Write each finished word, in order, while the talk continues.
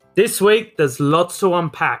This week, there's lots to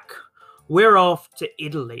unpack. We're off to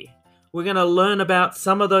Italy. We're going to learn about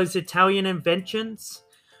some of those Italian inventions.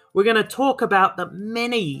 We're going to talk about the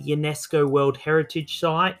many UNESCO World Heritage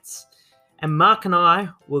Sites. And Mark and I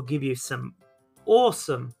will give you some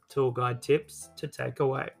awesome tour guide tips to take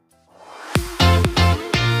away.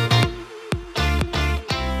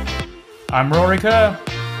 I'm Rory Kerr.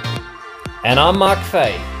 And I'm Mark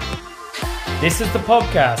Fay. This is the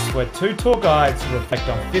podcast where two tour guides reflect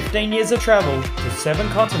on 15 years of travel to 7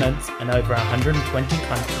 continents and over 120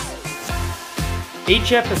 countries.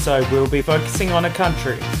 Each episode we'll be focusing on a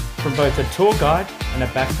country from both a tour guide and a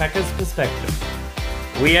backpacker's perspective.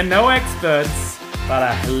 We are no experts, but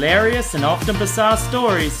our hilarious and often bizarre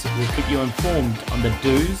stories will keep you informed on the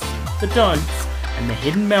do's, the don'ts, and the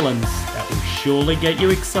hidden melons that will surely get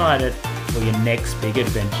you excited for your next big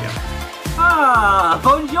adventure.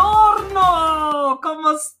 Buongiorno!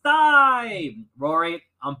 Come stai? Rory,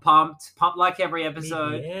 I'm pumped. Pumped like every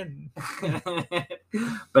episode.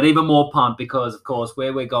 But even more pumped because, of course,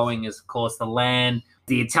 where we're going is, of course, the land,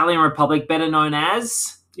 the Italian Republic, better known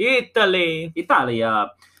as... Italy,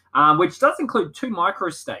 which does include 2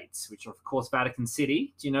 microstates, which are, of course, Vatican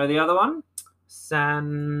City. Do you know the other one?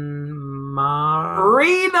 San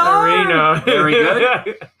Marino. Very good.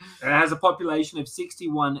 It has a population of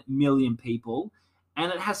 61 million people,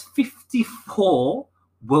 and it has 54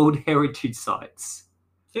 World Heritage Sites.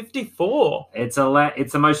 54. It's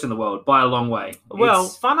the most in the world by a long way. Well,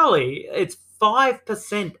 funnily, it's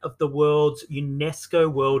 5% of the world's UNESCO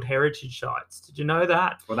World Heritage Sites. Did you know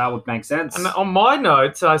that? Well, that would make sense. And on my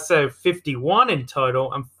notes, I say 51 in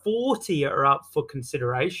total, and 40 are up for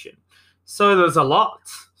consideration. So there's a lot,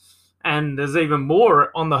 and there's even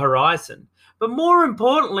more on the horizon. But more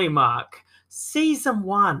importantly, Mark, Season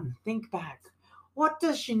 1, think back. What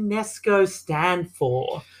does UNESCO stand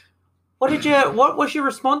for? What was your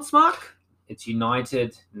response, Mark? It's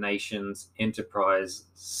United Nations Enterprise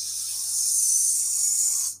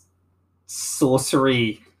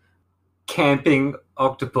Sorcery Camping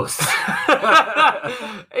Octopus.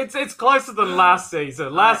 It's closer than last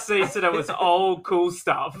season. Last season it was old cool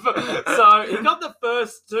stuff. So he got the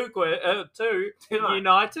first two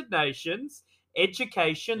United Nations,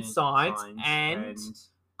 Education, Science, and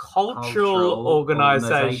Cultural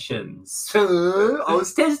Organizations. I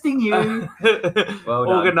was testing you. Well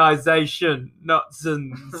done. Organization, not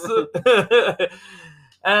sins.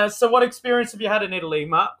 So what experience have you had in Italy,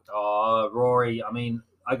 Mark? Oh, Rory, I mean,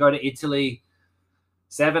 I go to Italy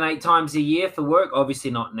 7-8 times a year for work.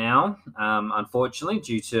 Obviously not now, unfortunately,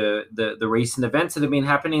 due to the recent events that have been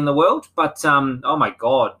happening in the world. But, oh my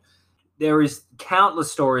God, there is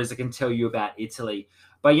countless stories I can tell you about Italy.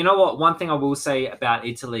 But you know what? One thing I will say about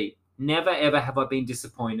Italy, never, ever have I been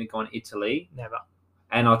disappointed going to Italy. Never.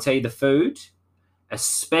 And I'll tell you, the food,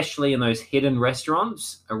 especially in those hidden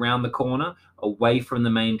restaurants around the corner, away from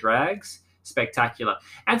the main drags, spectacular.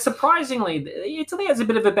 And surprisingly, Italy has a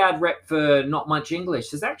bit of a bad rep for not much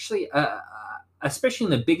English. There's actually, especially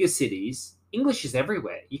in the bigger cities, English is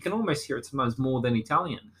everywhere. You can almost hear it sometimes more than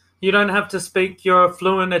Italian. You don't have to speak your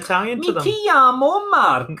fluent Italian to them. Mi chiamo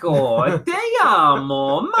Marco. Ti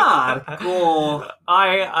amo Marco.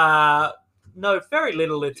 I know very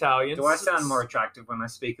little Italian. Do I sound more attractive when I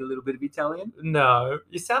speak a little bit of Italian? No.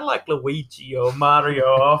 You sound like Luigi or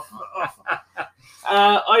Mario.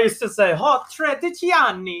 I used to say, ho 13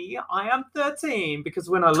 anni, I am 13, because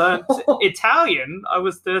when I learned Italian, I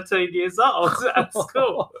was 13 years old at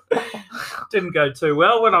school. Didn't go too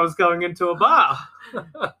well when I was going into a bar.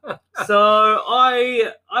 So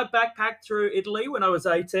I backpacked through Italy when I was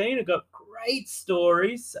 18. I got great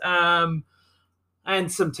stories and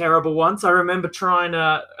some terrible ones. I remember trying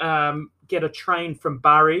to get a train from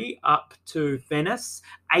Bari up to Venice,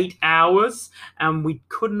 8 hours, and we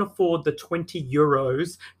couldn't afford the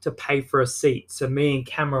 €20 to pay for a seat. So me and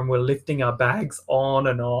Cameron were lifting our bags on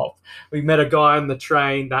and off. We met a guy on the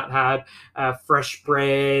train that had fresh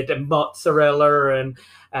bread and mozzarella and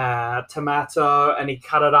tomato, and he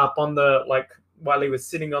cut it up on the, while he was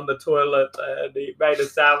sitting on the toilet, and he made a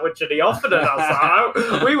sandwich and he offered it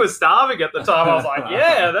us. We were starving at the time. I was like,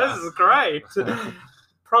 yeah, this is great.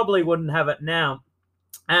 Probably wouldn't have it now.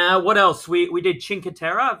 What else? We did Cinque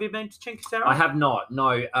Terre. Have you been to Cinque Terre? I have not,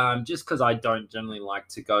 no. Just because I don't generally like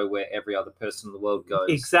to go where every other person in the world goes.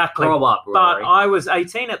 Exactly. Grow up, Rory. But I was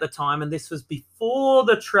 18 at the time, and this was before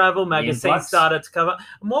the travel magazine started to cover.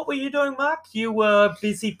 And what were you doing, Mark? You were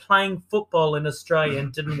busy playing football in Australia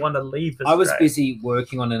and didn't want to leave Australia. I was busy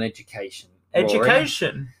working on an education.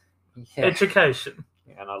 Education? Yeah. Education.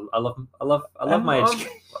 Yeah, and I love my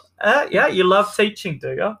education. Yeah, you love teaching,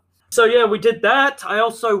 do you? So yeah, we did that. I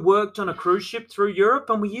also worked on a cruise ship through Europe,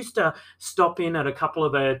 and we used to stop in at a couple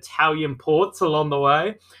of the Italian ports along the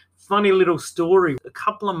way. Funny little story. A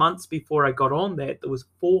couple of months before I got on there was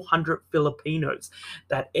 400 Filipinos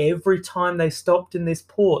that every time they stopped in this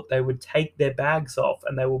port, they would take their bags off,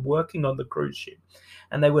 and they were working on the cruise ship.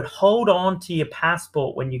 And they would hold on to your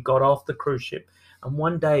passport when you got off the cruise ship. And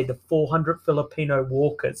one day, the 400 Filipino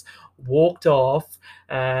walkers walked off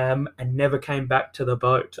and never came back to the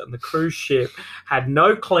boat. And the cruise ship had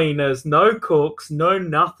no cleaners, no cooks, no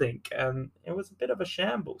nothing. And it was a bit of a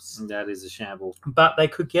shambles. That is a shambles. But they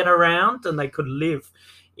could get around and they could live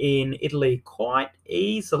in Italy quite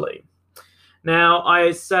easily. Now,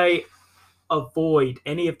 I say avoid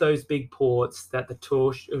any of those big ports that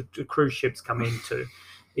the cruise ships come into.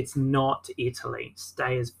 It's not Italy.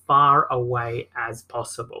 Stay as far away as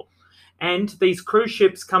possible. And these cruise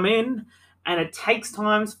ships come in, and it takes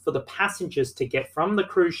time for the passengers to get from the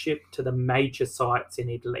cruise ship to the major sites in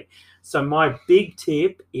Italy. So my big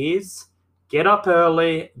tip is get up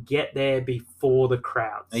early, get there before the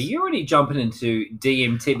crowds. Are you already jumping into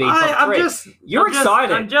DMTB I'm top 3? You're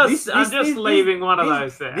excited. I'm just leaving one of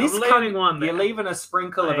those there. This I'm leaving one there. You're leaving a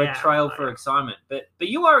sprinkle of a trail for excitement. But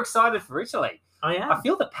you are excited for Italy. I am. I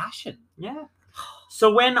feel the passion. Yeah.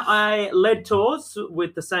 So when I led tours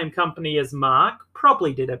with the same company as Mark,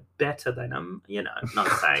 probably did it better than him. Not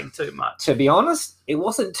saying too much. To be honest, it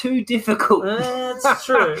wasn't too difficult. That's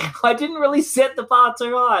true. I didn't really set the bar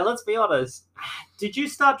too high, let's be honest. Did you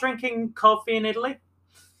start drinking coffee in Italy?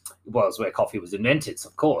 Well, it's where coffee was invented,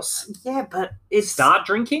 of course. Yeah, but it's... Start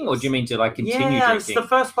drinking, or do you mean to continue drinking? Yeah, it's the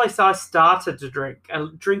first place I started to drink.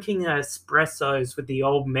 Drinking espressos with the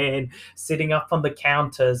old men sitting up on the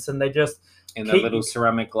counters, and they just... In the little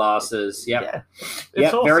ceramic glasses. Yep. Yeah.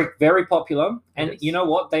 Awesome. Very, very popular. And you know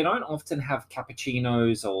what? They don't often have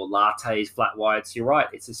cappuccinos or lattes, flat whites. You're right.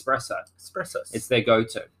 It's espresso. Espressos. It's their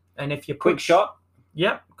go-to. And if you quick shot.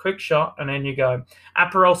 Yep, quick shot, and then you go.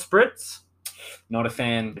 Aperol Spritz. Not a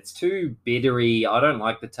fan. It's too bittery. I don't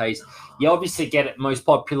like the taste. You obviously get it most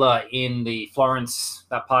popular in the Florence,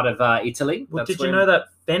 that part of Italy. Well, did you know that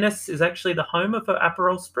Venice is actually the home of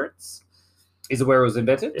Aperol Spritz? Is it where it was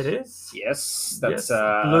invented? It is. Yes. That's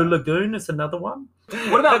Blue Lagoon is another one.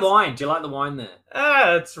 What about wine? Do you like the wine there?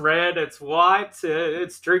 It's red, it's white,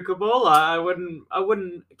 it's drinkable. I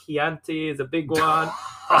wouldn't Chianti is a big one.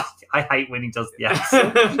 I hate when he does the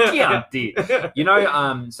accent. Chianti.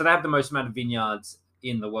 So they have the most amount of vineyards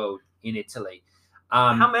in the world in Italy.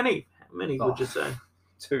 How many? How many would you say?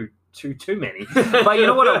 Too many. But you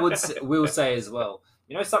know what I will say as well?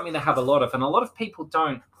 Something they have a lot of, and a lot of people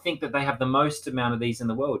don't think that they have the most amount of these in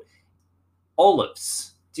the world.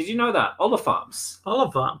 Olives. Did you know that? Olive farms.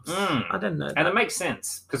 Olive farms. I didn't know that. And it makes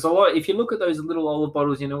sense because if you look at those little olive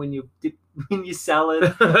bottles, when you dip in your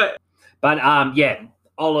salad. But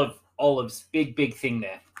olives, big thing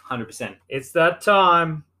there. 100%. It's that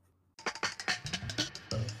time.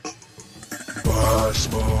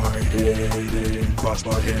 Bust my head in. Bust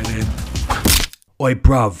my head in. Oi,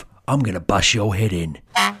 bruv. I'm going to bust your head in.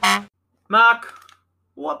 Mark,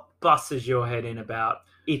 what busses your head in about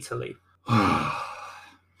Italy?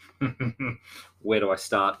 Where do I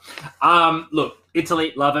start? Look,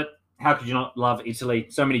 Italy, love it. How could you not love Italy?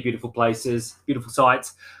 So many beautiful places, beautiful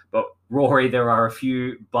sights. But Rory, there are a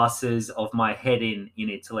few busses of my head in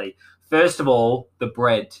Italy. First of all, the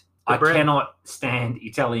bread. I cannot stand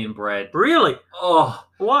Italian bread. Really? Oh.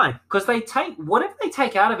 Why? Because they take, whatever they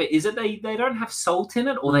take out of it, is it they don't have salt in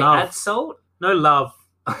it or they add salt? No love.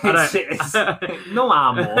 No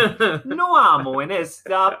amo. No amo in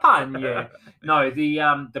esta pagne. No,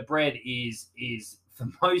 the bread is for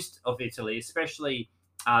most of Italy, especially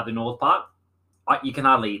the north part, you can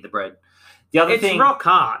hardly eat the bread. The other thing... It's rock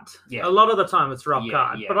hard. Yeah. A lot of the time it's rock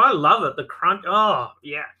hard. Yeah. But I love it. The crunch. Oh,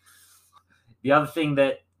 yeah. The other thing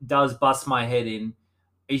that does bust my head in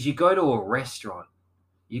is you go to a restaurant,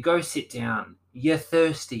 you go sit down, you're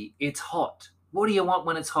thirsty, it's hot. What do you want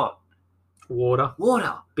when it's hot? Water.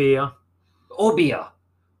 Beer. Or beer.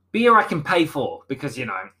 Beer I can pay for because,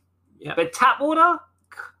 Yep. But tap water?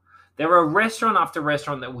 There are restaurant after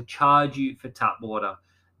restaurant that will charge you for tap water.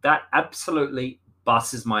 That absolutely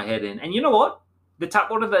busts my head in. And you know what? The tap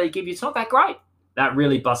water that they give you, it's not that great. That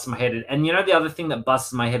really busts my head in. And the other thing that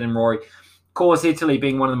busts my head in, Rory, of course, Italy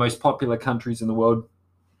being one of the most popular countries in the world,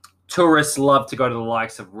 tourists love to go to the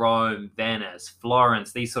likes of Rome, Venice,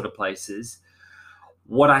 Florence, these sort of places.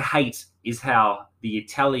 What I hate is how the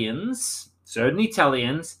Italians, certain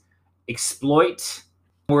Italians, exploit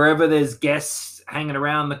wherever there's guests hanging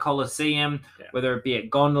around the Colosseum, whether it be at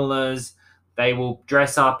gondolas, they will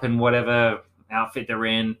dress up in whatever outfit they're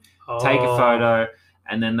in, take a photo,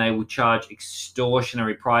 and then they will charge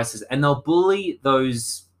extortionary prices, and they'll bully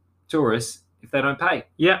those tourists if they don't pay.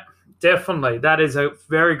 Yeah, definitely. That is a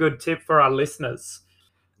very good tip for our listeners.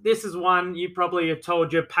 This is one you probably have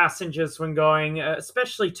told your passengers when going,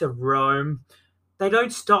 especially to Rome. They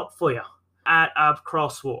don't stop for you at a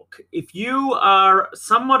crosswalk. If you are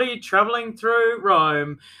somebody traveling through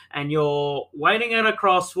Rome and you're waiting at a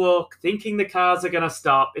crosswalk thinking the cars are going to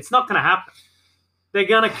stop, it's not going to happen. They're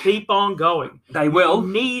going to keep on going. They will.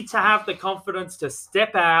 You need to have the confidence to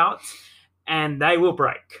step out and they will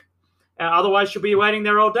brake. Otherwise, you'll be waiting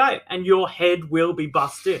there all day and your head will be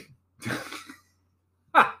bust in.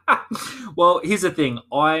 Well, here's the thing.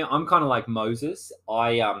 I'm kind of like Moses.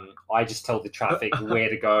 I just tell the traffic where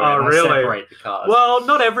to go and really? I separate the cars. Well,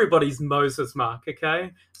 not everybody's Moses, Mark,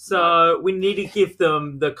 okay? So we need to give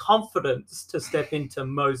them the confidence to step into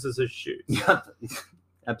Moses' shoes. Yeah,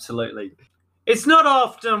 absolutely. It's not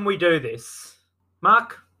often we do this.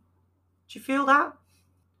 Mark, do you feel that?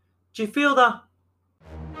 Do you feel the...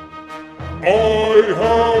 I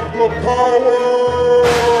have the power!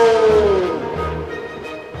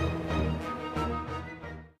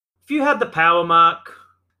 If you had the power, Mark,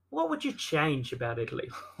 what would you change about Italy?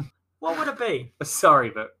 What would it be? Sorry,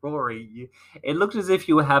 but Rory, it looked as if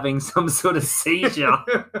you were having some sort of seizure.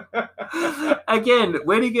 Again,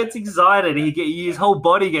 when he gets excited, his whole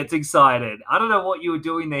body gets excited. I don't know what you were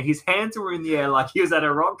doing there. His hands were in the air like he was at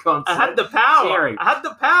a rock concert. I had the power. Cheering. I had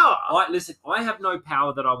the power. Listen, I have no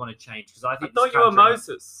power that I want to change because I I think thought you were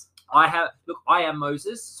Moses. I am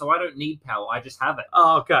Moses, so I don't need power. I just have it.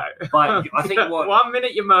 Oh, okay. But I think what 1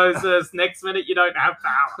 minute you're Moses, next minute you don't have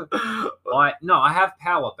power. I have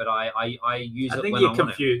power, but I use I it think when you're I want it.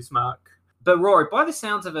 confused, Mark. But Rory, by the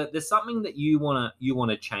sounds of it, there's something that you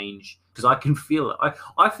wanna change because I can feel it.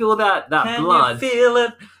 I feel that Can blood. you feel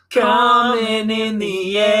it coming in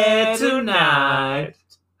the air tonight?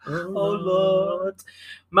 Oh, Lord.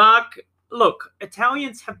 Mark, look,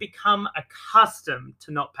 Italians have become accustomed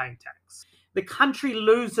to not paying tax. The country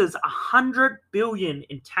loses 100 billion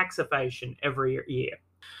in tax evasion every year.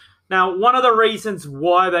 Now, one of the reasons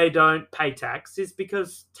why they don't pay tax is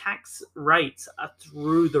because tax rates are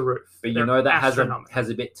through the roof. But you They're know that astronomical. has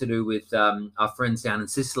a bit to do with our friends down in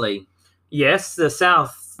Sicily, Yes, the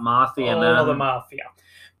South. mafia. All the mafia.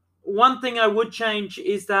 One thing I would change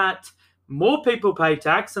is that more people pay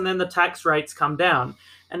tax and then the tax rates come down.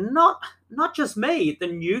 And not just me, the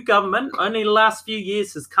new government only the last few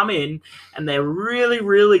years has come in and they're really,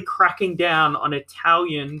 really cracking down on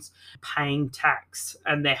Italians paying tax.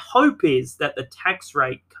 And their hope is that the tax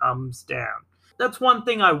rate comes down. That's one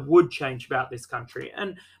thing I would change about this country.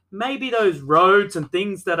 And maybe those roads and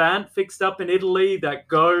things that aren't fixed up in Italy that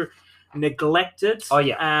go neglected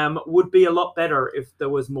would be a lot better if there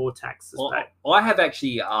was more taxes paid. I have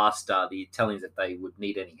actually asked the Italians if they would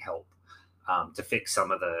need any help to fix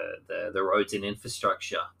some of the roads and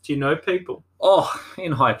infrastructure. Do you know people? Oh,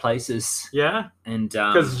 in high places. Yeah? And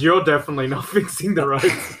Because you're definitely not fixing the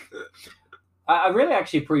roads. I really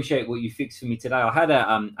actually appreciate what you fixed for me today. I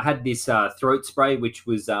had this throat spray which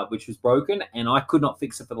was broken, and I could not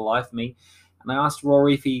fix it for the life of me. And I asked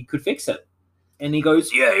Rory if he could fix it, and he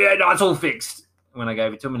goes, "Yeah, no, it's all fixed." When I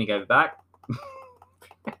gave it to him, and he gave it back,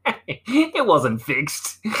 it wasn't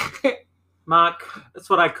fixed. Mark, that's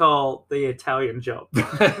what I call the Italian job.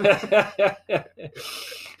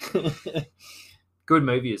 Good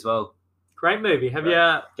movie as well. Great movie. Have you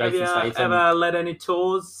ever led any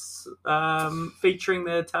tours featuring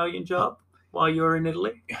the Italian job while you were in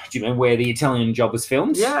Italy? Do you remember where the Italian Job was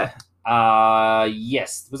filmed? Yeah.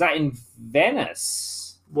 Yes. Was that in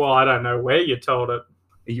Venice? Well, I don't know where you told it.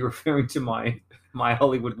 Are you referring to my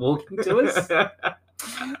Hollywood walking tours?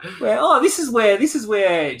 Well, this is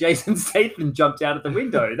where Jason Statham jumped out of the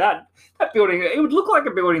window. That building, it would look like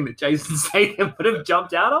a building that Jason Statham would have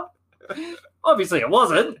jumped out of. Obviously, it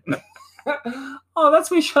wasn't. Oh, that's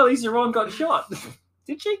where Charlize Theron got shot.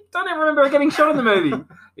 Did she? Don't ever remember her getting shot in the movie.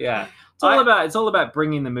 Yeah, it's all about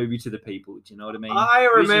bringing the movie to the people. Do you know what I mean? I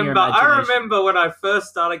remember when I first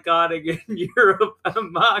started guiding in Europe,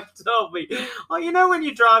 and Mark told me, "Oh, you know when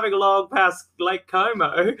you're driving along past Lake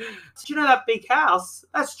Como, do you know that big house?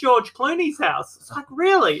 That's George Clooney's house." It's like,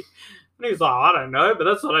 really? And he was like, "I don't know, but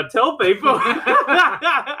that's what I tell people."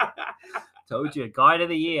 Told you, guide of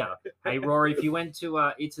the year. Hey, Rory, if you went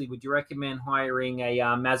to Italy, would you recommend hiring a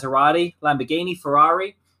Maserati, Lamborghini,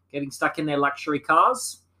 Ferrari, getting stuck in their luxury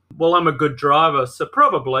cars? Well, I'm a good driver, so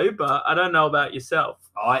probably, but I don't know about yourself.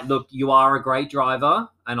 Look, you are a great driver,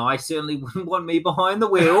 and I certainly wouldn't want me behind the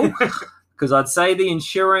wheel because I'd say the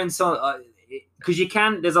insurance, because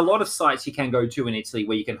there's a lot of sites you can go to in Italy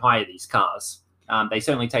where you can hire these cars. They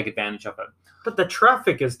certainly take advantage of it. But the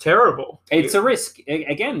traffic is terrible. It's a risk.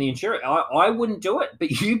 Again, the insurance. I wouldn't do it,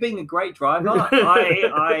 but you being a great driver,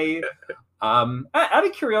 out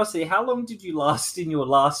of curiosity, how long did you last in your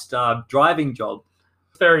last driving job?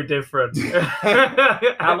 Very different.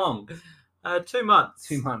 How long? 2 months.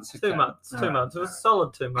 2 months. 2 months. 2 months. It was a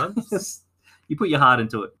solid 2 months. You put your heart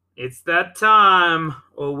into it. It's that time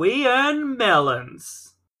where we earn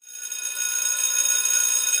melons.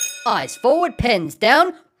 Eyes forward, pens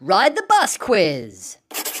down, ride the bus quiz.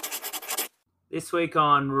 This week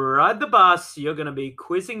on Ride the Bus, you're going to be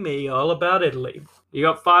quizzing me all about Italy. You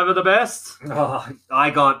got 5 of the best? Oh, I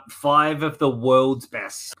got 5 of the world's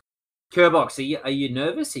best. Kerbox, are you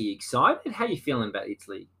nervous? Are you excited? How are you feeling about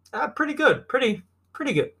Italy? Pretty good. Pretty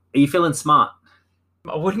good. Are you feeling smart?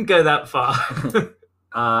 I wouldn't go that far.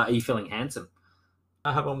 Are you feeling handsome?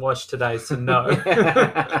 I haven't watched today, so no.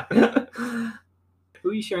 Who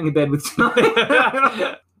are you sharing a bed with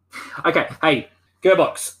tonight? Okay, hey,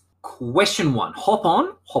 Gerbox. Question 1. Hop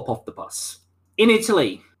on, hop off the bus. In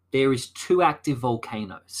Italy, there is 2 active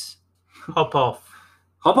volcanoes. Hop off.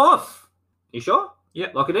 Hop off. You sure?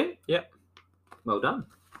 Yep. Lock it in? Yep. Well done.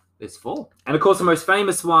 There's 4. And of course, the most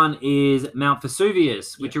famous one is Mount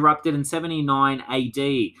Vesuvius, which erupted in 79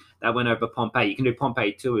 AD. That went over Pompeii. You can do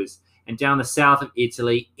Pompeii tours. And down the south of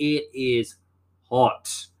Italy, it is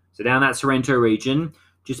hot. So down that Sorrento region,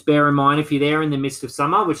 just bear in mind if you're there in the midst of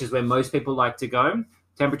summer, which is where most people like to go,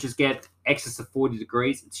 temperatures get excess of 40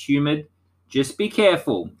 degrees. It's humid. Just be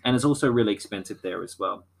careful. And it's also really expensive there as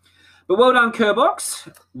well. But well done, Kerbox.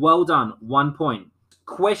 Well done. 1 point.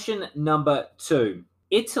 Question number 2.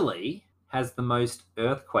 Italy has the most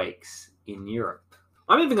earthquakes in Europe.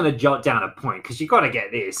 I'm even going to jot down a point because you've got to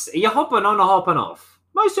get this. Are you hopping on or hopping off?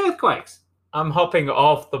 Most earthquakes. I'm hopping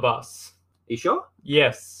off the bus. You sure?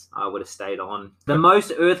 Yes. I would have stayed on. The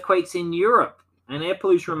most earthquakes in Europe. And air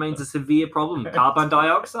pollution remains a severe problem. Carbon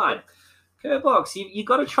dioxide. Kerbox, you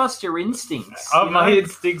got to trust your instincts. Oh, my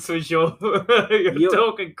instincts was you're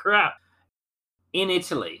talking crap. In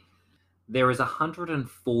Italy, there is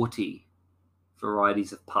 140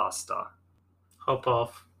 varieties of pasta. Hop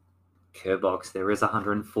off. Kerbox, there is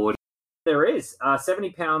 140. There is 70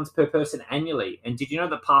 pounds per person annually. And did you know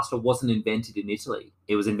that pasta wasn't invented in Italy?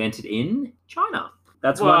 It was invented in China.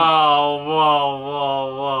 That's whoa.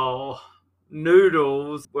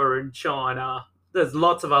 Noodles were in China. There's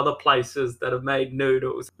lots of other places that have made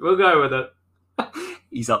noodles. We'll go with it.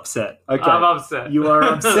 He's upset. Okay. I'm upset. You are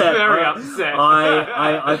upset. Very upset.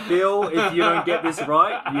 I feel if you don't get this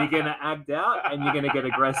right, you're going to act out and you're going to get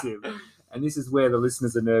aggressive. And this is where the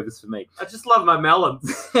listeners are nervous for me. I just love my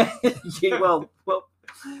melons. well,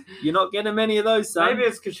 you're not getting many of those, son. Maybe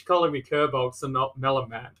it's because you're calling me Kerbox and not Melon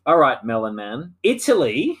Man. All right, Melon Man.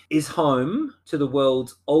 Italy is home to the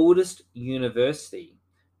world's oldest university,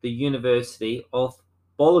 the University of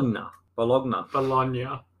Bologna. Bologna.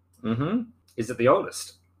 Mm-hmm. Is it the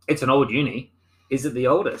oldest? It's an old uni. Is it the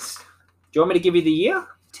oldest? Do you want me to give you the year?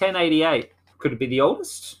 1088. Could it be the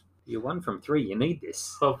oldest? You're 1 from 3. You need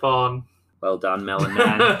this. Hop on. Well done, Melon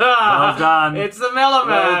Man. Well done. It's the Melon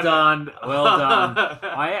Man. Well done. Well done.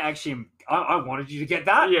 I wanted you to get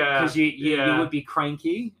that. Yeah. Because you would be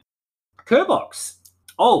cranky. Kerbox.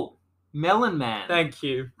 Oh, Melon Man. Thank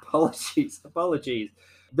you. Apologies.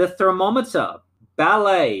 The thermometer,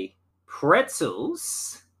 ballet,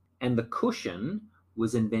 pretzels, and the cushion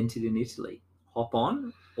was invented in Italy. Hop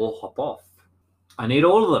on or hop off. I need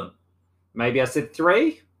all of them. Maybe I said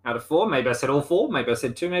 3 out of 4. Maybe I said all 4. Maybe I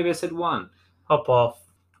said 2. Maybe I said 1. Hop off.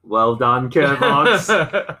 Well done,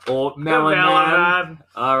 Kerbox. Or Melon Man.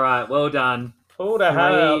 All right, well done. Pull the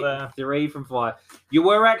hat out there. 3 from 5. You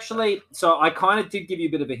were actually... So I kind of did give you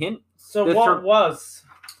a bit of a hint. So what was?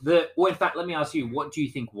 Well, in fact, let me ask you, what do you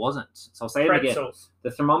think wasn't? So I'll say it again. Pretzels.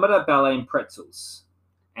 The thermometer, ballet, and pretzels.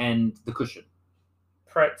 And the cushion.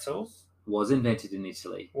 Pretzels? Was invented in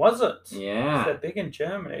Italy. Was it? Yeah. They're big in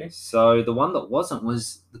Germany. So the one that wasn't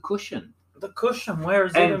was the cushion. The cushion, where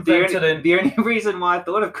is it And invented in? the only reason why I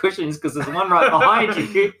thought of cushion is because there's one right behind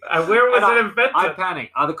you. And where was it invented? I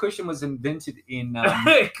panicked. The cushion was invented in...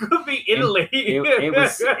 it could be Italy. It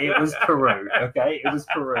was Peru, okay? It was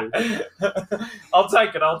Peru. I'll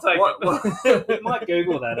take it. We might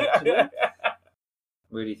Google that, actually.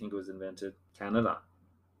 Where do you think it was invented? Canada.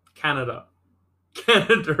 Canada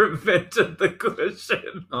invented the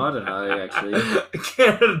cushion. I don't know, actually.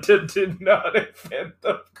 Canada did not invent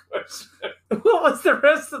the cushion. What was the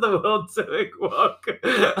rest of the world doing, Walk,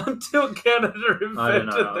 until Canada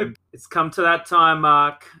invented It's come to that time,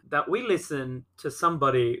 Mark, that we listen to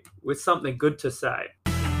somebody with something good to say.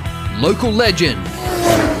 Local legend.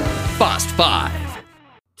 Fast 5.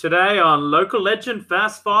 Today on Local Legend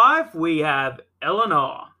Fast 5, we have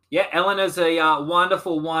Eleanor. Yeah, Eleanor's a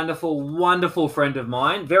wonderful, wonderful, wonderful friend of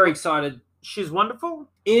mine. Very excited. She's wonderful.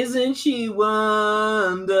 Isn't she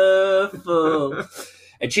wonderful?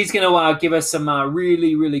 And she's going to give us some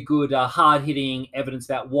really, really good, hard-hitting evidence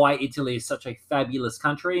about why Italy is such a fabulous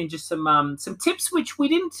country, and just some tips which we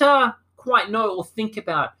didn't quite know or think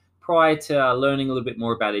about prior to learning a little bit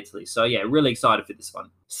more about Italy. So, yeah, really excited for this one.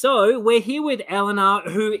 So, we're here with Eleanor,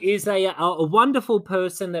 who is a wonderful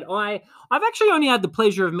person that I've actually only had the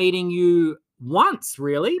pleasure of meeting you once,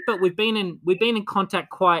 really, but we've been in contact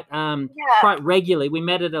quite regularly. We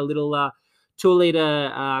met at a little tour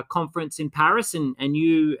leader conference in Paris, and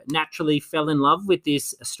you naturally fell in love with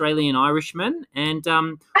this Australian Irishman, and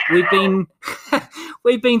we've been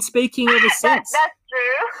speaking ever since. That's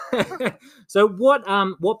true. So what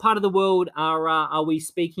part of the world are we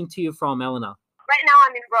speaking to you from, Eleanor? Right now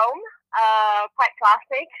I'm in Rome, quite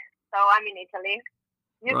classic. So I'm in Italy.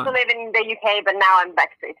 Used to live in the UK, but now I'm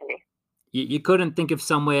back to Italy. You couldn't think of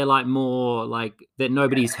somewhere like more like that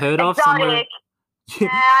nobody's heard of? Exotic. Somewhere? Yeah,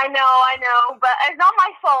 I know, but it's not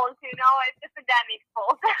my fault, it's just the Demi's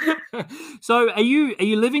fault. So are you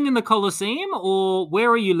living in the Colosseum, or where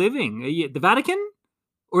are you living? Are you at the Vatican?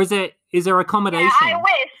 Or is there accommodation? Yeah, I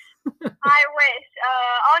wish.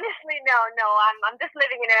 Honestly, no. I'm just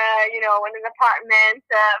living in in an apartment,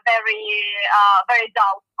 very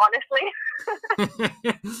dull, honestly.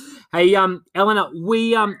 Hey, Eleanor,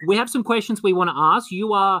 we have some questions we want to ask.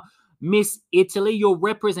 You are Miss Italy. You're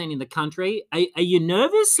representing the country. Are you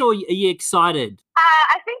nervous or are you excited?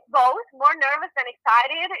 I think both. More nervous than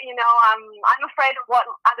excited. I'm afraid of what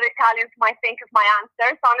other Italians might think of my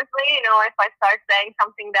answers. Honestly, if I start saying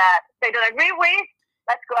something that they don't agree with,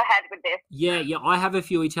 let's go ahead with this. Yeah. I have a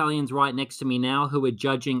few Italians right next to me now who are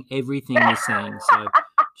judging everything you're saying. So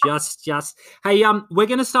just hey, we're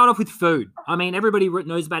going to start off with food. I mean, everybody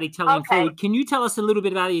knows about Italian food. Can you tell us a little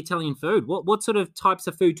bit about the Italian food? What sort of types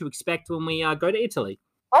of food to expect when we go to Italy?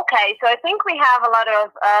 Okay, so I think we have a lot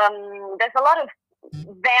of there's a lot of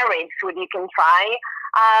varied food you can try.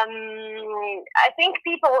 I think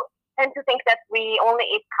people tend to think that we only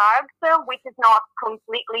eat carbs, which is not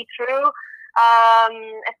completely true.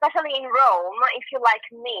 Especially in Rome, if you like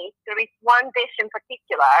meat, there is one dish in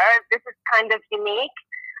particular. This is kind of unique,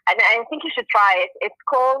 and I think you should try it. It's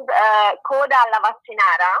called coda alla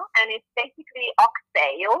vaccinara, and it's basically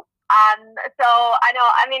oxtail. So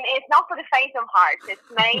it's not for the faint of heart. It's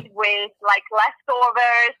made with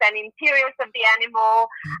leftovers and interiors of the animal,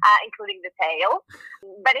 including the tail.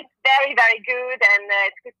 But it's very, very good, and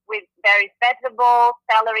it's cooked with various vegetables,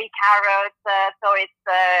 celery, carrots. So it's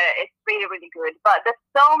really, really good. But there's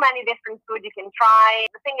so many different food you can try.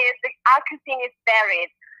 The thing is, our cuisine is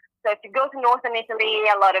varied. So if you go to northern Italy,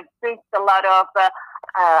 a lot of soups, a lot of the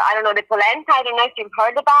polenta. I don't know if you've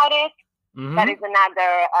heard about it. Mm-hmm. That is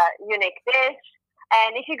another unique dish.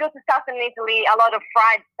 And if you go to southern Italy, a lot of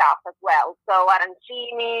fried stuff as well. So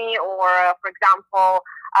arancini, or for example,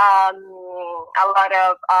 a lot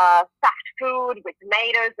of stuffed food with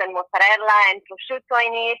tomatoes and mozzarella and prosciutto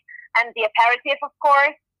in it. And the aperitif, of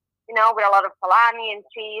course, with a lot of salami and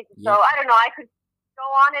cheese. Yeah. So I don't know, I could go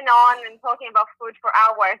on and talking about food for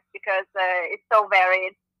hours because it's so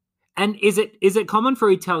varied. And is it common for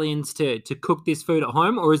Italians to cook this food at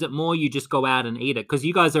home, or is it more you just go out and eat it? Because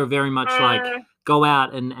you guys are very much like go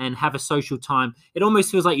out and have a social time. It almost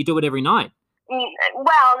feels like you do it every night.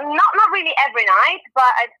 Well, not really every night,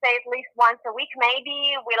 but I'd say at least once a week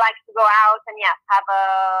maybe. We like to go out and have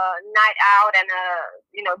a night out and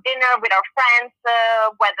dinner with our friends,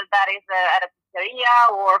 whether that is at a pizzeria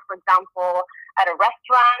or, for example, at a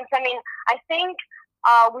restaurant. I mean, I think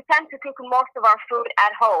we tend to cook most of our food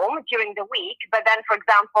at home during the week, but then, for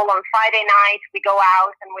example, on Friday night, we go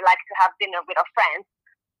out and we like to have dinner with our friends.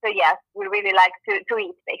 So, yes, we really like to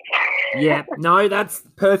eat, basically. Yeah, no, that's the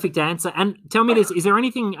perfect answer. And tell me this, is there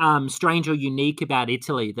anything strange or unique about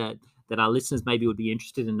Italy that our listeners maybe would be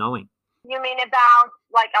interested in knowing? You mean about,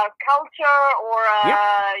 our culture or,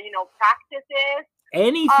 practices?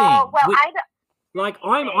 Anything.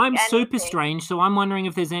 I'm super strange, so I'm wondering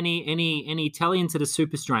if there's any Italians that are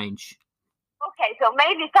super strange. Okay, so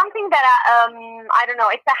maybe something that I don't know.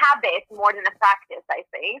 It's a habit more than a practice, I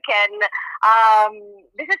think, and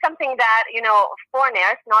this is something that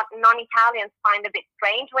foreigners, not non-Italians, find a bit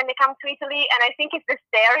strange when they come to Italy, and I think it's the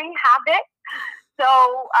staring habit. So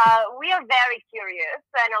we are very curious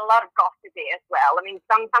and a lot of gossipy as well. I mean,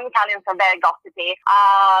 some Italians are very gossipy.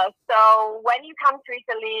 So when you come to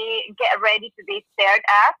Italy, get ready to be stared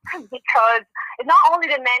at because it's not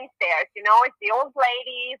only the men stares, it's the old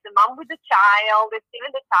ladies, the mom with the child, it's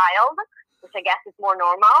even the child. which I guess is more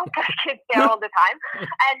normal because kids stare all the time.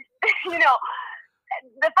 And,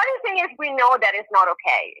 the funny thing is we know that it's not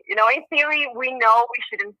okay. In theory, we know we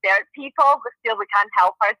shouldn't stare at people, but still we can't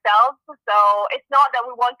help ourselves. So it's not that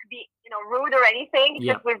we want to be, rude or anything. It's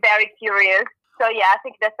just we're very curious. So yeah, I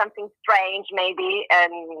think that's something strange maybe.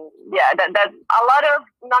 And yeah, that a lot of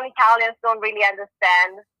non-Italians don't really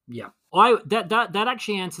understand. Yeah. That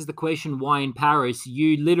actually answers the question why in Paris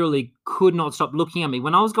you literally could not stop looking at me.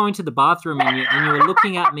 When I was going to the bathroom and you were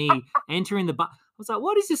looking at me entering the I was like,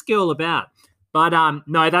 what is this girl about? But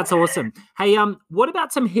no, that's awesome. Hey, what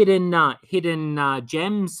about some hidden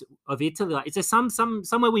gems of Italy? Like, is there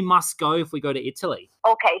somewhere we must go if we go to Italy?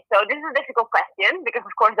 Okay, so this is a difficult question because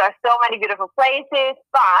of course there are so many beautiful places.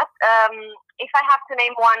 But if I have to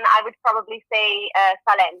name one, I would probably say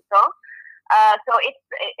Salento. So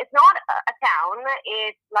it's not a town.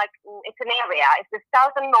 It's an area. It's the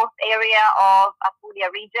southernmost area of Apulia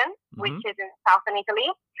region, which is in southern Italy,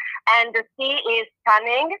 and the sea is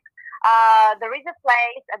stunning. There is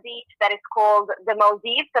a beach that is called the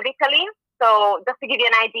Maldives of Italy. So just to give you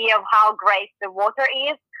an idea of how great the water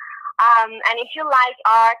is. And if you like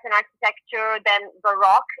art and architecture, then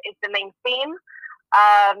Baroque is the main theme.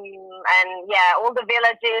 And yeah, all the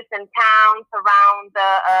villages and towns around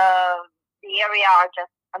the area are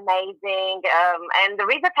just amazing. And there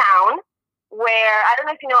is a town where, I don't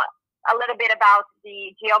know if you know a little bit about the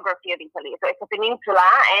geography of Italy. So it's a peninsula,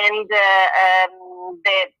 and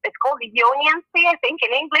it's called the Ionian Sea, I think, in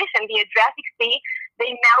English, and the Adriatic Sea. They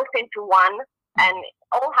melt into one, and it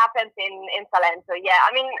all happens in Salento. Yeah,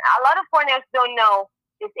 I mean, a lot of foreigners don't know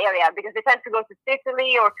this area because they tend to go to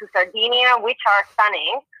Sicily or to Sardinia, which are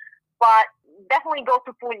stunning. But definitely go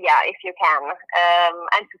to Puglia if you can,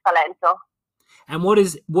 and to Salento. And what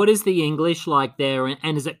is the English like there?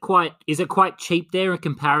 And is it quite cheap there in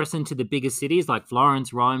comparison to the bigger cities like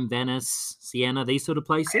Florence, Rome, Venice, Siena, these sort of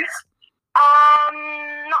places?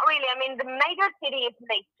 Not really. I mean, the major city is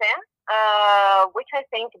Lecce, which I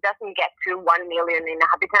think doesn't get to 1 million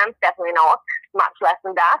inhabitants. Definitely not. Much less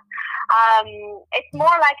than that. It's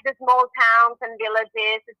more like the small towns and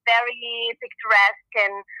villages. It's very picturesque,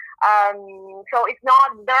 and so it's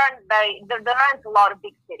not. There aren't a lot of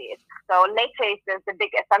big cities. So Lecce is the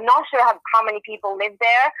biggest. I'm not sure how many people live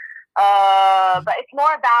there, but it's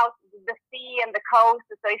more about the sea and the coast.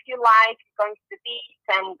 So if you like going to the beach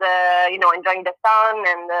and enjoying the sun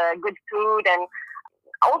and good food, and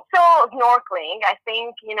also snorkeling, I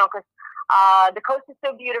think because the coast is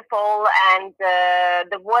so beautiful and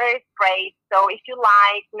the water is great. So if you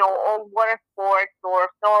like all water sports or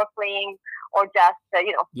snorkeling or just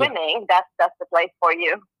swimming, that's the place for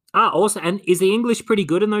you. Ah, awesome. And is the English pretty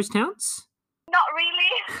good in those towns? Not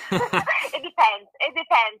really. It depends.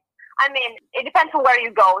 I mean, it depends on where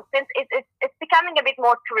you go. Since it's becoming a bit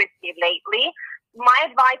more touristy lately, my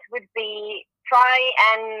advice would be try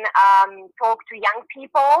and talk to young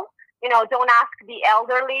people. Don't ask the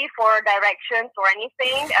elderly for directions or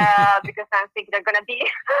anything because I don't think they're going to be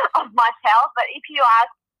of much help. But if you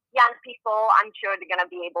ask young people, I'm sure they're going to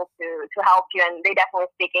be able to help you, and they definitely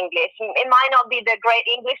speak English. It might not be the great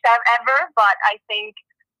English ever, but I think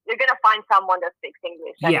you're going to find someone that speaks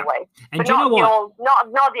English anyway. And but do you know what?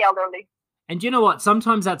 Not the elderly. And do you know what?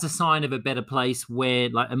 Sometimes that's a sign of a better place, where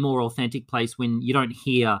like a more authentic place, when you don't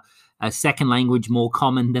hear a second language more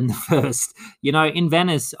common than the first. In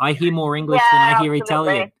Venice, I hear more English than I hear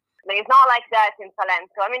Italian. It's not like that in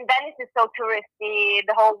Salento. I mean, Venice is so touristy.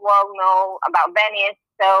 The whole world knows about Venice.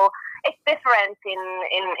 So it's different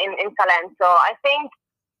in Salento. I think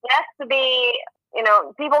it has to be,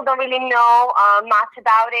 people don't really know much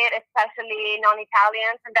about it, especially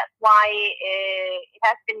non-Italians. And that's why it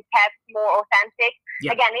has been kept more authentic.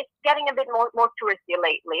 Yeah. Again, it's getting a bit more touristy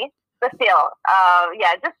lately. But still,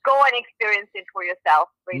 just go and experience it for yourself.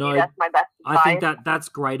 Really, that's my best advice. I think that's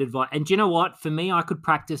great advice. And do you know what? For me, I could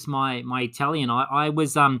practice my Italian. I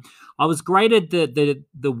was graded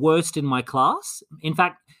the worst in my class. In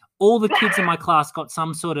fact, all the kids in my class got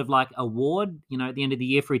some sort of like award, at the end of the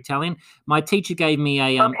year for Italian. My teacher gave me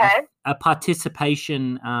a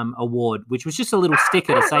participation award, which was just a little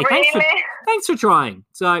sticker to say thanks for trying.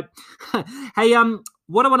 So, hey,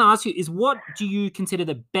 what I want to ask you is, what do you consider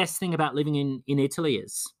the best thing about living in Italy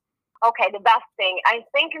is? Okay, the best thing. I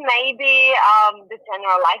think maybe the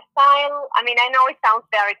general lifestyle. I mean, I know it sounds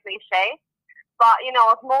very cliche, but,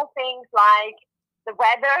 small things like the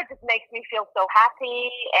weather just makes me feel so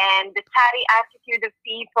happy, and the chatty attitude of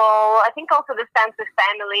people. I think also the sense of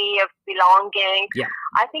family, of belonging. Yeah.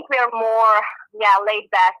 I think we are more,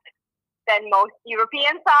 laid back than most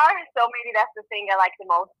Europeans are. So maybe that's the thing I like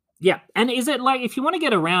the most. Yeah. And is it like, if you want to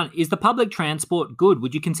get around, is the public transport good?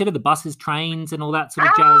 Would you consider the buses, trains, and all that sort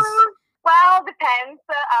of jazz? Well, depends.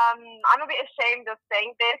 I'm a bit ashamed of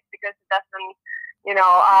saying this because it doesn't,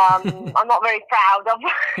 I'm not very proud of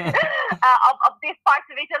of this part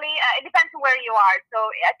of Italy. It depends on where you are. So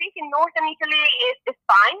I think in northern Italy it's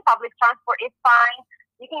fine. Public transport is fine.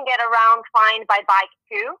 You can get around fine by bike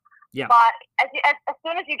too. Yeah. But as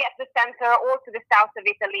soon as you get to the center or to the south of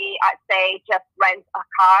Italy, I'd say just rent a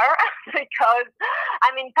car because,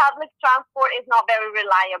 public transport is not very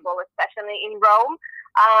reliable, especially in Rome.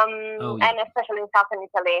 And especially in southern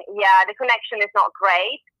Italy. Yeah, the connection is not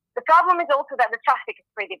great. The problem is also that the traffic is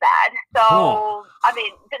pretty bad. So,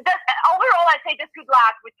 overall, I'd say just good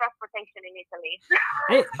luck with transportation in Italy.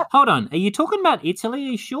 Hey, hold on. Are you talking about Italy?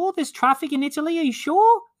 Are you sure there's traffic in Italy? Are you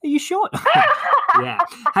sure? Yeah.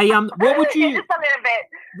 Hey, what would you... Just a little bit.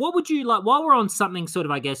 What would you like, while we're on something sort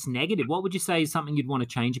of, I guess, negative, what would you say is something you'd want to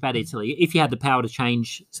change about Italy if you had the power to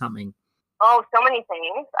change something? Oh, so many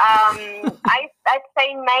things. I'd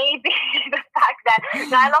say maybe the fact that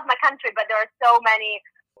I love my country, but there are so many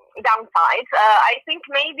downsides. I think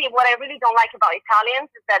maybe what I really don't like about Italians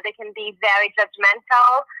is that they can be very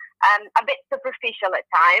judgmental, a bit superficial at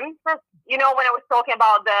times. When I was talking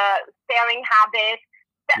about the staring habit,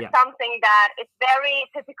 that's something that is very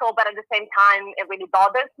typical, but at the same time, it really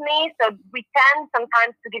bothers me. So we tend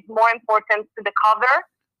sometimes to give more importance to the cover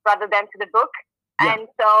rather than to the book. Yeah. And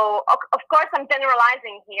so, of course, I'm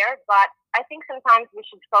generalizing here, but I think sometimes we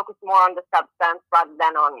should focus more on the substance rather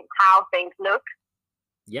than on how things look.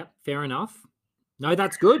 Yeah, fair enough. No,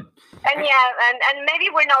 that's good. And and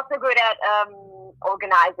maybe we're not so good at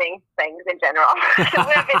organizing things in general. So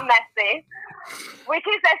we're a bit messy, which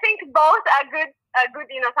is, I think, both a good,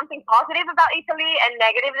 something positive about Italy and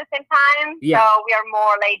negative at the same time. Yeah. So we are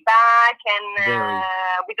more laid back and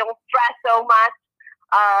we don't stress so much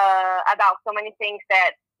about so many things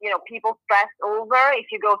that people stress over if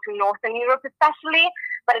you go to Northern Europe especially,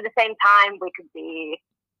 but at the same time we could be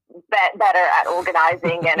better at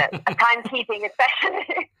organizing and at timekeeping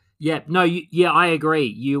especially. I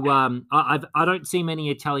agree. I don't see many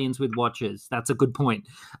Italians with watches. That's a good point.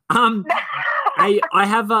 I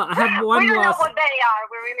have one. We don't know what they are.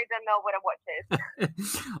 We really don't know what a watch is.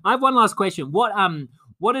 I have one last question.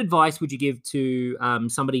 What advice would you give to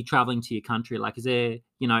somebody traveling to your country? Like, is there,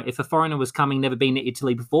 if a foreigner was coming, never been to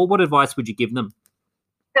Italy before, what advice would you give them?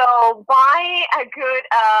 So buy a good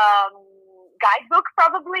guidebook,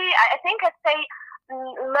 probably. I think I'd say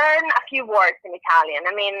learn a few words in Italian.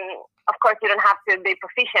 Of course, you don't have to be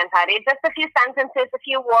proficient at it. Just a few sentences, a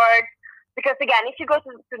few words. Because again, if you go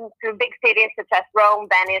to big cities such as Rome,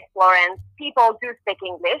 Venice, Florence, people do speak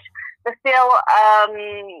English. But still,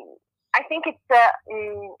 I think it's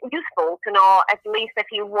useful to know at least a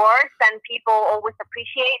few words, and people always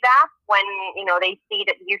appreciate that when they see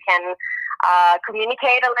that you can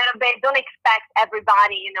communicate a little bit. Don't expect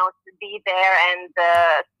everybody to be there and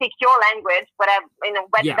speak your language, whatever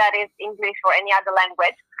whether that is English or any other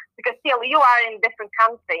language, because still you are in a different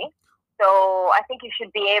country. So I think you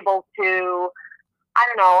should be able to,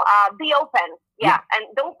 be open. Yeah, and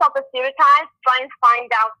don't stop the stereotypes. Try and find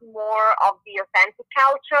out more of the authentic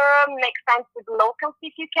culture. Make friends with locals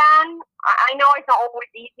if you can. I know it's not always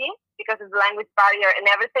easy because of the language barrier and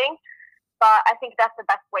everything, but I think that's the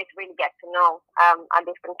best way to really get to know a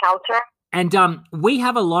different culture. And we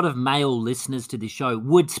have a lot of male listeners to this show.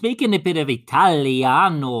 Would speaking a bit of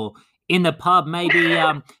Italiano in the pub maybe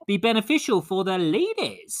be beneficial for the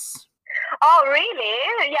ladies? Oh,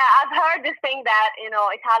 really? Yeah, I've heard this thing that,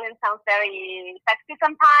 Italian sounds very sexy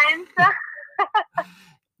sometimes.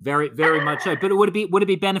 Very, very much so. But would it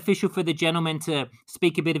be beneficial for the gentlemen to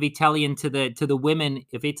speak a bit of Italian to the women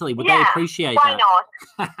of Italy? Would they appreciate that?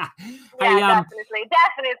 Why not?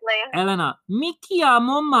 Definitely. Elena, mi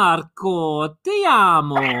chiamo Marco, ti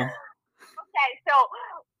amo. Okay, so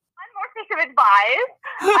one more piece of advice,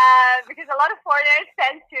 because a lot of foreigners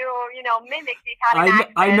tend to, mimic the Italian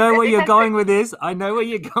accent. I know where you're going with this. I know where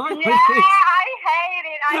you're going with this. Yeah, I hate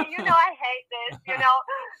it. I hate this,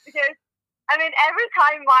 because every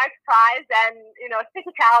time Mark tries and, speak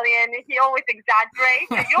Italian, he always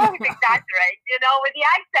exaggerates. And you always exaggerate, with the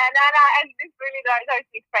accent. And this really drives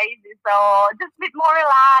me crazy. So just a bit more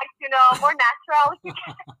relaxed, more natural.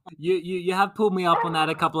 You have pulled me up on that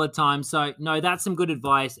a couple of times. So, no, that's some good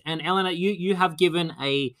advice. And, Elena, you have given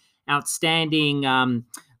a outstanding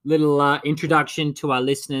little introduction to our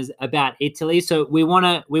listeners about Italy. So we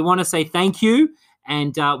want to say thank you.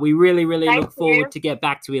 And we really, really look forward to get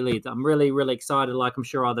back to Italy. I'm really, really excited, like I'm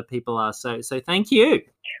sure other people are. So thank you.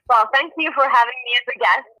 Well, thank you for having me as a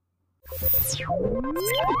guest.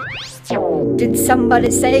 Did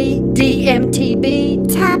somebody say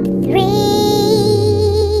DMTB? Top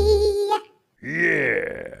 3.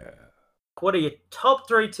 Yeah. What are your top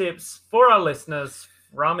 3 tips for our listeners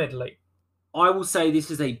from Italy? I will say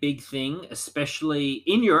this is a big thing, especially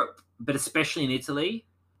in Europe, but especially in Italy.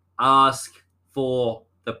 Ask for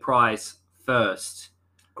the price first.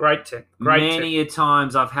 Great tip. Great Many tip. a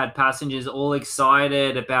times I've had passengers all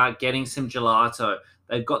excited about getting some gelato.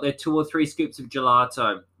 They've got their 2 or 3 scoops of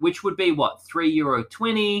gelato, which would be what?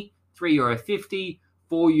 €3.20, €3.50,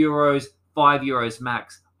 €4, €5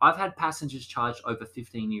 max. I've had passengers charge over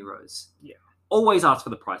 €15. Yeah. Always ask for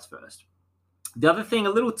the price first. The other thing, a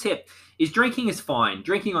little tip, is drinking is fine.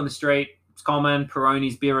 Drinking on the street, it's common.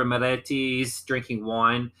 Peronis, Birra Moretti's, drinking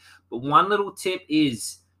wine. But one little tip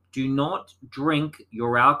is do not drink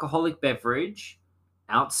your alcoholic beverage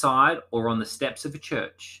outside or on the steps of a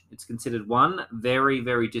church. It's considered 1, very,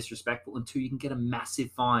 very disrespectful, and 2, you can get a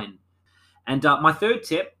massive fine. And my third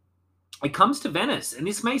tip, it comes to Venice, and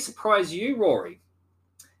this may surprise you, Rory.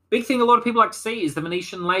 Big thing a lot of people like to see is the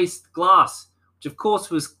Venetian laced glass, which of course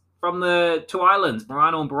was from the 2 islands,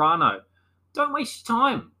 Murano and Burano. Don't waste your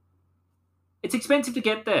time. It's expensive to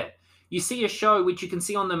get there. You see a show which you can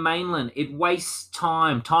see on the mainland. It wastes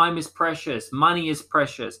time. Time is precious. Money is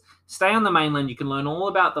precious. Stay on the mainland. You can learn all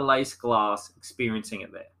about the lace glass, experiencing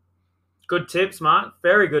it there. Good tips, Mark.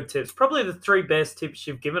 Very good tips. Probably the 3 best tips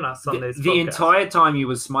you've given us on this The podcast. entire time you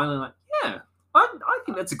were smiling like, yeah, I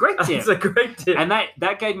think that's a great tip. That's a great tip. And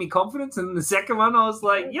that gave me confidence. And the second one, I was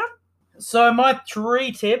like, yep. So my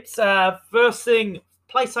 3 tips. First thing,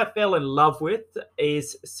 place I fell in love with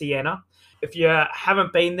is Siena. If you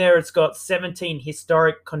haven't been there, it's got 17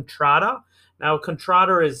 historic contrada. Now,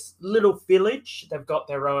 contrada is little village. They've got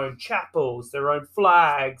their own chapels, their own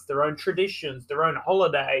flags, their own traditions, their own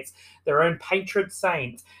holidays, their own patron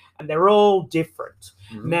saints, and they're all different.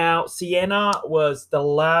 Mm-hmm. Now, Siena was the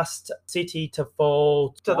last city to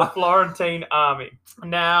fall to the Florentine army.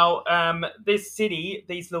 Now, this city,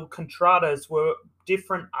 these little contradas were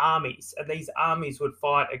different armies, and these armies would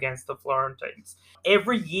fight against the Florentines.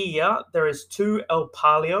 Every year, there is 2 El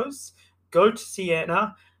Palios. Go to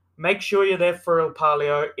Siena. Make sure you're there for El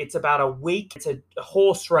Palio. It's about a week. It's a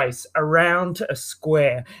horse race around a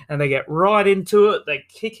square, and they get right into it. They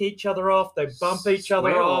kick each other off. They bump each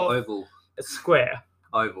other Square off. or oval? A square.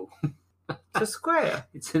 Oval. It's a square.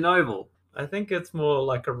 It's an oval. I think it's more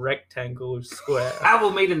like a rectangle square. I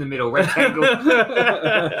will meet in the middle, rectangle.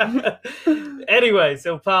 Anyways,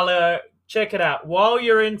 El Palio, check it out. While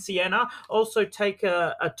you're in Siena, also take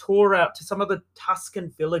a tour out to some of the Tuscan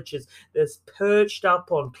villages. There's perched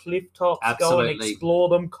up on cliff tops. Go and Absolutely. explore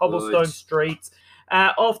them, cobblestone Good. streets.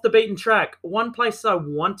 Off the beaten track, one place I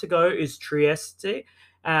want to go is Trieste.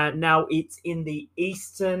 Now it's in the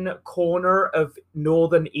eastern corner of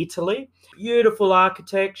northern Italy. Beautiful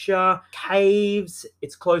architecture, caves.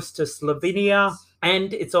 It's close to Slovenia,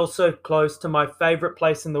 and it's also close to my favorite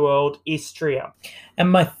place in the world, Istria. And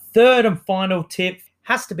my third and final tip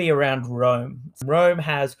has to be around Rome. Rome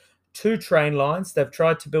has 2 train lines. They've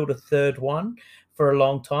tried to build a third one for a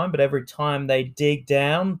long time, but every time they dig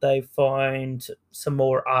down, they find some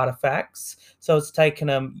more artifacts. So it's taken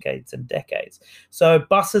them decades and decades. So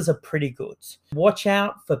buses are pretty good. Watch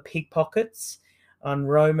out for pickpockets on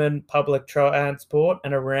Roman public transport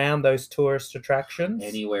and around those tourist attractions.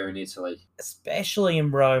 Anywhere in Italy. Especially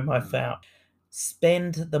in Rome, I found.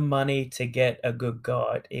 Spend the money to get a good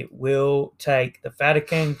guide. It will take the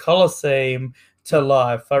Vatican Colosseum to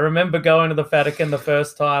life. I remember going to the Vatican the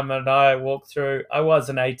first time, and I walked through. I was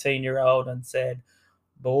an 18-year-old and said,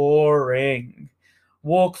 boring.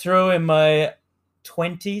 Walked through in my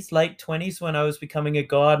 20s, late 20s, when I was becoming a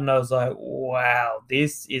guide, and I was like, wow,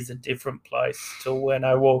 this is a different place to when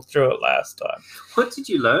I walked through it last time. What did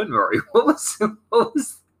you learn, Rory? What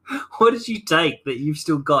did you take that you've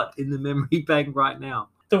still got in the memory bank right now?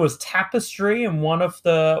 There was tapestry in one of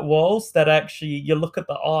the walls that actually, you look at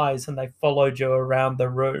the eyes and they followed you around the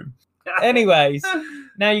room. Anyways,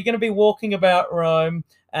 now you're going to be walking about Rome.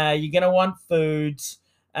 You're going to want foods.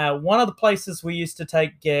 One of the places we used to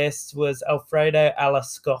take guests was Alfredo alla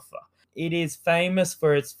Scoffa. It is famous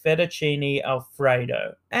for its fettuccine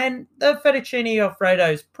Alfredo. And the fettuccine Alfredo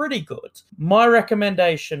is pretty good. My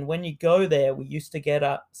recommendation, when you go there, we used to get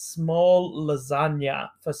a small lasagna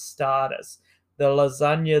for starters. The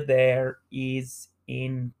lasagna there is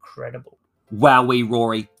incredible. Wowee,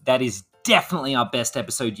 Rory. That is definitely our best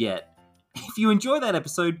episode yet. If you enjoy that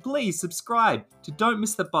episode, please subscribe to Don't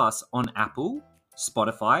Miss the Bus on Apple,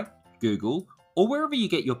 Spotify, Google, or wherever you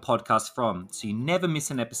get your podcast from so you never miss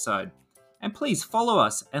an episode. And please follow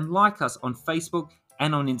us and like us on Facebook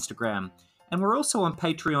and on Instagram. And we're also on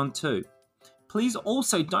Patreon too. Please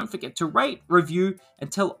also don't forget to rate, review,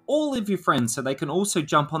 and tell all of your friends so they can also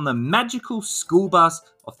jump on the magical school bus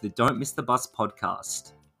of the Don't Miss the Bus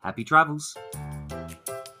podcast. Happy travels.